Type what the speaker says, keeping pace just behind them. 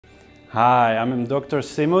Hi, I'm Dr.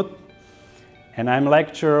 Simuth and I'm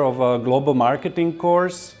lecturer of a global marketing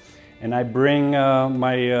course, and I bring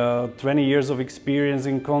my 20 years of experience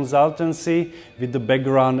in consultancy with the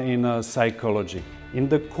background in psychology. In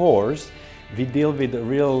the course, we deal with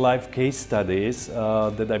real-life case studies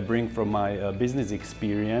that I bring from my business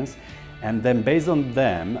experience, and then based on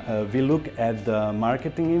them, we look at the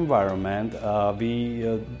marketing environment,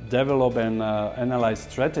 we develop and analyze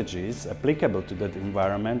strategies applicable to that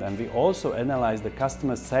environment, and we also analyze the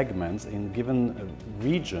customer segments in given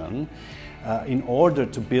region in order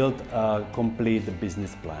to build a complete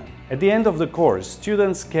business plan. At the end of the course,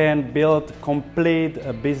 students can build complete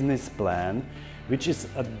business plan, which is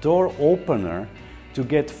a door opener to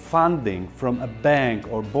get funding from a bank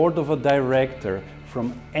or board of a director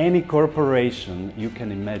from any corporation you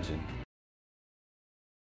can imagine.